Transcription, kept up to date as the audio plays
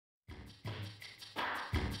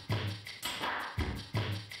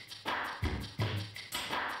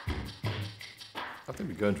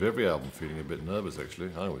think we go into every album feeling a bit nervous, actually.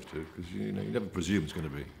 I always do, because you never presume it's going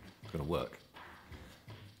to work.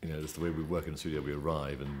 It's the way we work in the studio. We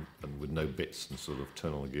arrive and with no bits and sort of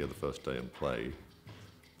turn on the gear the first day and play.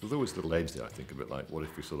 There's always a little edge there, I think, a bit like, what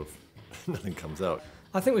if we sort of, nothing comes out?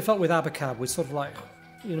 I think we felt with Abacab, we sort of like,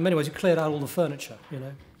 in many ways, you cleared out all the furniture,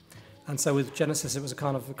 And so with Genesis, it was a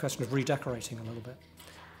kind of a question of redecorating a little bit.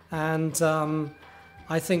 And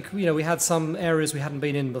I think, we had some areas we hadn't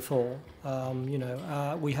been in before.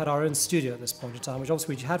 We had our own studio at this point in time, which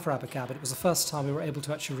obviously we had for Abacab, but it was the first time we were able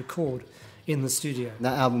to actually record in the studio.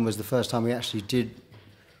 That album was the first time we actually did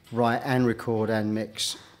write and record and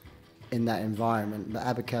mix in that environment. The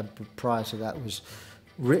Abacab prior to that was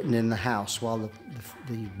written in the house while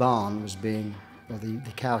the barn was being, or the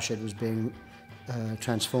cowshed was being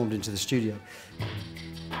transformed into the studio.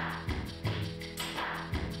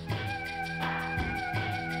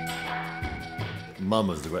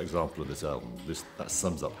 Mama's a great example of this album. That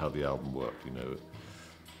sums up how the album worked.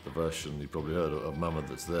 The version you probably heard of Mama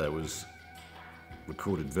that's there was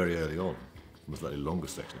recorded very early on, from a slightly longer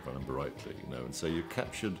section, if I remember rightly. And so you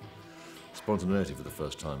captured spontaneity for the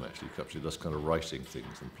first time. Actually, you captured us kind of writing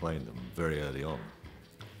things and playing them very early on,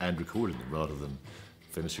 and recording them rather than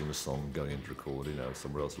finishing the song, going into record,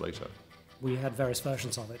 somewhere else later. We had various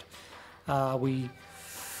versions of it.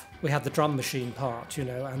 We had the drum machine part,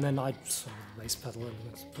 and then I sort of bass pedal and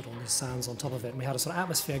put all these sounds on top of it, and we had a sort of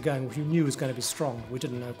atmosphere going which we knew was going to be strong. We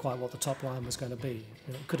didn't know quite what the top line was going to be.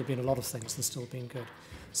 It could have been a lot of things and still been good.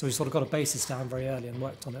 So we sort of got a basis down very early and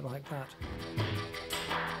worked on it like that.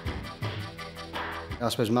 I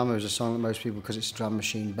suppose Mama is a song that most people, because it's drum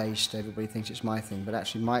machine based, everybody thinks it's my thing, but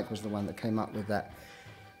actually Mike was the one that came up with that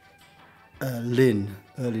early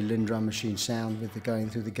Linn drum machine sound with the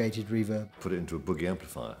going through the gated reverb. Put it into a boogie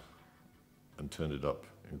amplifier and turned it up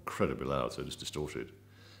incredibly loud, so it's distorted,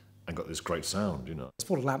 and got this great sound, This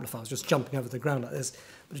portable amplifier was just jumping over the ground like this,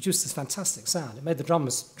 but it produced this fantastic sound. It made the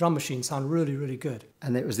drum machine sound really, really good.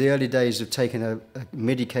 And it was the early days of taking a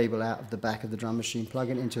MIDI cable out of the back of the drum machine,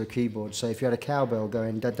 plugging it into a keyboard. So if you had a cowbell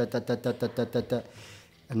going da da da da da da da da da,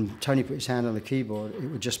 and Tony put his hand on the keyboard, it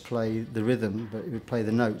would just play the rhythm, but it would play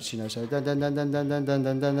the notes, so dun dun dun dun dun dun dun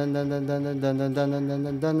dun dun dun dun dun dun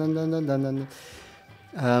dun dun dun dun dun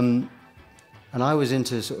dun. And I was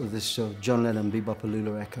into sort of this sort of John Lennon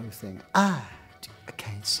bebop-a-lula echo thing. I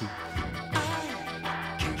can't see.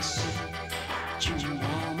 I can't see you,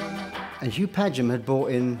 mama. And Hugh Padgham had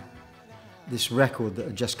brought in this record that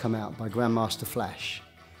had just come out by Grandmaster Flash,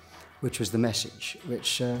 which was The Message,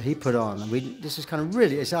 which he put on. And this is kind of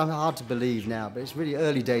really, it's hard to believe now, but it's really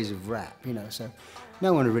early days of rap, so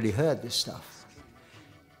no one had really heard this stuff.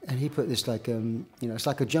 And he put this like, it's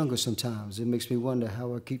like a jungle sometimes. It makes me wonder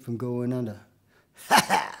how I keep from going under.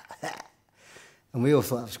 And we all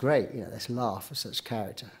thought that was great, let's laugh at such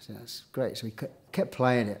character. So that's great. So we kept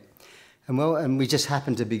playing it. And we just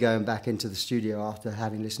happened to be going back into the studio after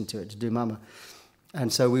having listened to it to do Mama.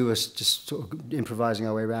 And so we were just sort of improvising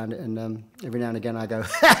our way around it, and every now and again I go,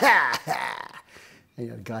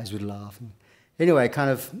 and, the guys would laugh. And anyway,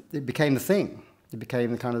 it became the thing. It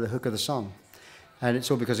became the hook of the song. And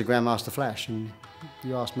it's all because of Grandmaster Flash. And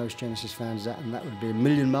you ask most Genesis fans that, and that would be a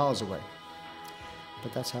million miles away.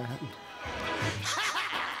 But that's how it happened.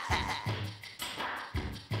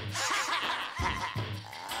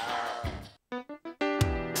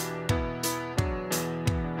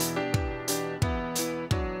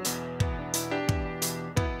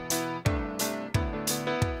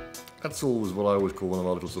 That's always what I always call one of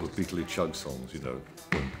our little sort of Beatley chug songs,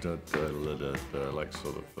 like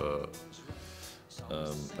sort of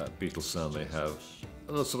that Beatles sound they have.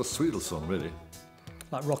 A sort of sweet little song, really.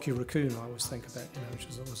 Like Rocky Raccoon, I always think of it, which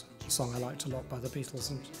was always a song I liked a lot by the Beatles,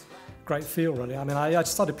 and great feel, really. I mean, I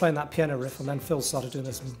started playing that piano riff, and then Phil started doing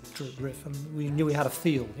this riff, and we knew we had a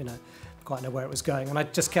feel, quite know where it was going, and I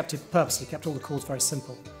just purposely kept all the chords very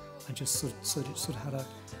simple. I just sort of had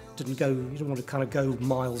you didn't want to kind of go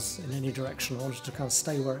miles in any direction. I wanted to kind of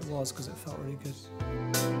stay where it was because it felt really good.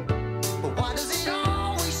 But why does it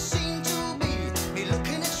always seem to be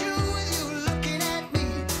looking at you with you looking at me?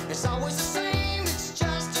 It's always the same, it's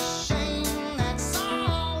just a shame, that's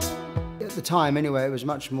all. At the time, anyway, it was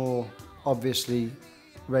much more obviously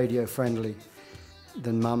radio friendly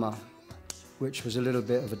than Mama, which was a little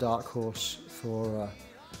bit of a dark horse for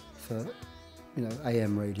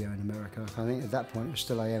AM radio in America. I think at that point it was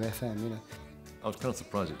still AM, FM, I was kind of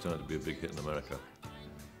surprised it turned out to be a big hit in America.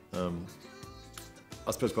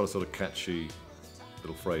 I suppose quite a sort of catchy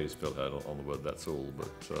little phrase Phil had on the word "that's all,"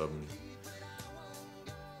 but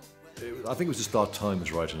I think it was just our time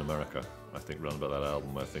was right in America. I think around about that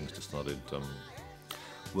album where things just started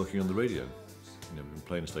working on the radio. You know, we've been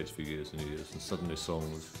playing the States for years and years, and suddenly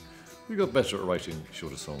songs, we got better at writing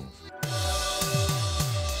shorter songs.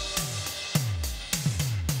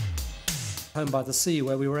 Home by the Sea,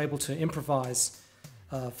 where we were able to improvise.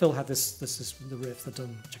 Phil had this is the riff, the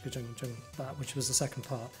dun chicka jung jung, which was the second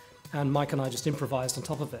part, and Mike and I just improvised on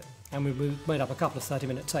top of it, and we made up a couple of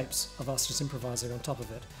 30-minute tapes of us just improvising on top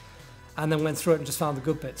of it, and then went through it and just found the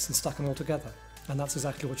good bits and stuck them all together, and that's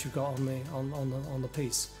exactly what you've got on the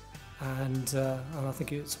piece, and I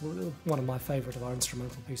think it's one of my favourite of our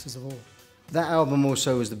instrumental pieces of all. That album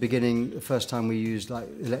also was the beginning, the first time we used like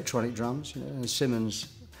electronic drums, you know, and Simmons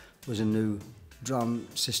was a new drum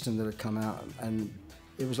system that had come out, and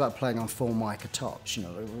it was like playing on Formica tops, you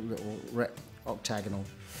know, little octagonal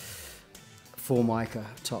Formica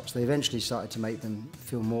tops. They eventually started to make them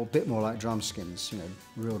feel a bit more like drum skins, you know,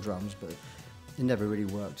 real drums, but it never really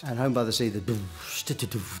worked. And Home by the Sea, the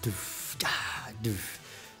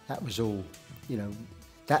that was all, you know,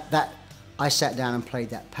 that I sat down and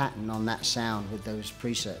played that pattern on that sound with those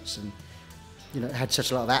presets, and you know, it had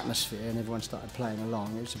such a lot of atmosphere, and everyone started playing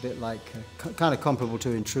along. It was a bit like, kind of comparable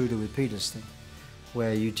to Intruder with Peter's thing,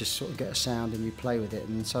 where you just sort of get a sound and you play with it,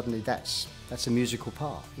 and suddenly that's a musical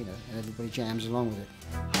part, you know, and everybody jams along with it.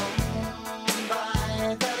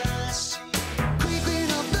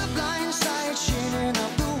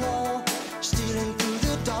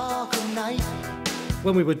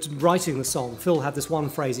 When we were writing the song, Phil had this one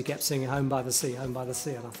phrase he kept singing, "Home by the Sea, home by the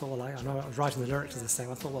sea," and I thought, well, I know I was writing the lyrics to this thing,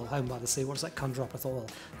 I thought, well, home by the sea, what does that conjure up? I thought, well,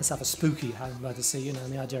 let's have a spooky home by the sea, you know,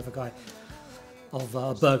 and the idea of a guy, of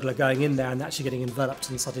a burglar going in there and actually getting enveloped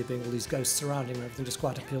and suddenly being all these ghosts surrounding him, everything just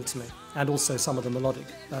quite appealed to me. And also some of the melodic,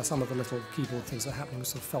 some of the little keyboard things that were happening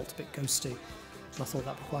sort of felt a bit ghosty, and I thought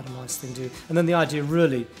that was quite a nice thing to do. And then the idea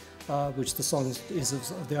really, which the song is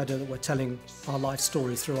of the idea that we're telling our life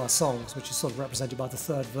story through our songs, which is sort of represented by the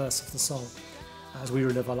third verse of the song, as we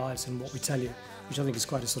relive our lives in what we tell you, which I think is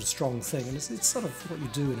quite a sort of strong thing, and it's sort of what you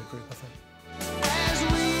do in a group, I think.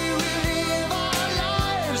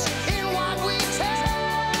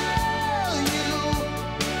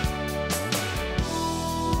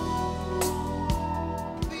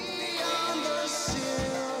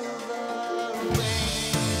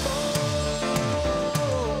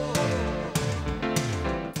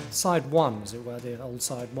 Side one, as it were, the old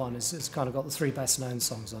side one, it's kind of got the three best known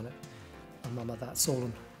songs on it. And Mama That's All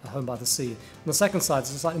and Home by the Sea. And the second side is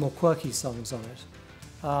slightly more quirky songs on it.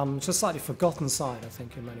 It's a slightly forgotten side, I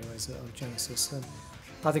think, in many ways, of Genesis. And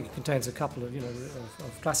I think it contains a couple of, you know,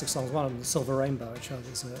 of classic songs. One of them, Silver Rainbow, which I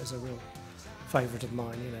think is a real favourite of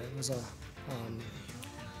mine. You know, it was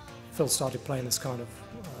Phil started playing this kind of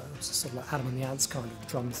sort of like Adam and the Ants kind of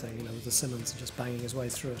drum thing, you know, with the Simmons and just banging his way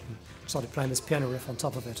through it, and started playing this piano riff on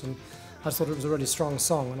top of it, and I just thought it was a really strong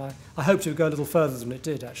song, and I hoped it would go a little further than it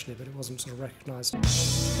did actually, but it wasn't sort of recognised.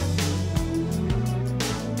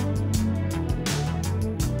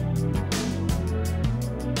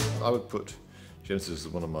 I would put Genesis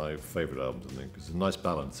as one of my favourite albums, I think. It's a nice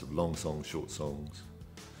balance of long songs, short songs,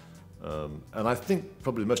 and I think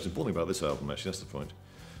probably the most important thing about this album, actually, that's the point.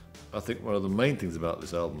 I think one of the main things about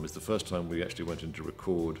this album is the first time we actually went in to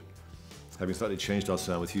record, having slightly changed our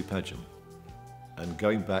sound with Hugh Padgham, and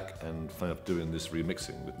going back and kind of doing this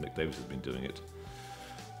remixing with Mick Davis has been doing it.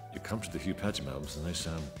 You come to the Hugh Padgham albums and they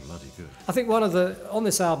sound bloody good. I think on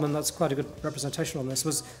this album, and that's quite a good representation on this,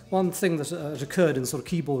 was one thing that had occurred in sort of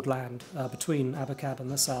keyboard land between Abacab and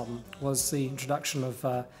this album was the introduction of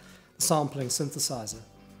the sampling synthesizer.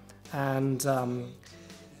 And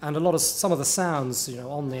some of the sounds, you know,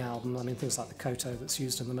 on the album, I mean, things like the koto that's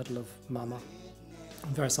used in the middle of Mama,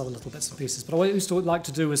 and various other little bits and pieces. But what I used to like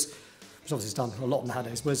to do was, which obviously is done a lot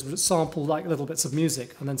nowadays, was sample like little bits of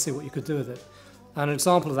music and then see what you could do with it. And an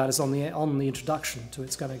example of that is on the introduction to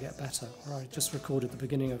It's Gonna Get Better, where I just recorded the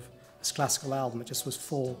beginning of this classical album. It just was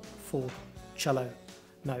four cello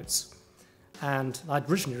notes. And I'd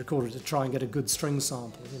originally recorded it to try and get a good string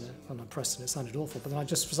sample, you know, and I pressed it, it sounded awful, but then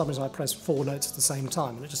for some reason I pressed 4 notes at the same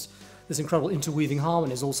time, and it just, this incredible interweaving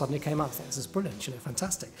harmonies all suddenly came out. I thought, this is brilliant, you know,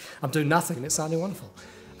 fantastic. I'm doing nothing and it sounded wonderful.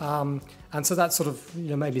 And so that sort of, you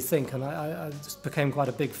know, made me think, and I just became quite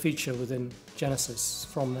a big feature within Genesis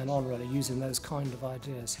from then on, really, using those kind of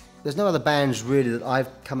ideas. There's no other bands really that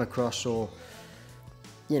I've come across or,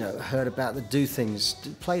 you know, heard about that do things,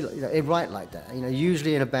 play, you know, write like that. You know,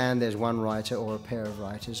 usually in a band there's one writer or a pair of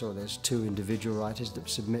writers, or there's 2 individual writers that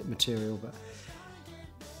submit material. But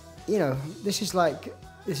you know, this is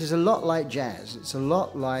a lot like jazz. It's a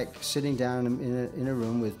lot like sitting down in a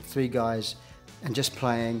room with 3 guys and just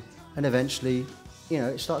playing, and eventually, you know,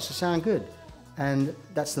 it starts to sound good. And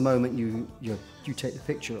that's the moment you take the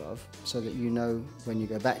picture of, so that you know when you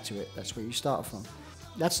go back to it, that's where you start from.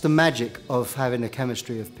 That's the magic of having a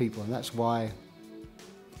chemistry of people, and that's why,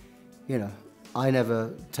 you know, I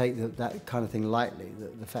never take that kind of thing lightly.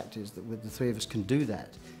 The fact is that with the three of us can do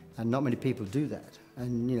that, and not many people do that.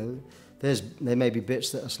 And, you know, there may be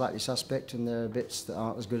bits that are slightly suspect, and there are bits that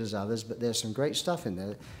aren't as good as others, but there's some great stuff in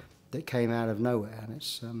there that came out of nowhere, and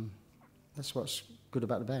it's that's what's good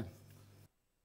about the band.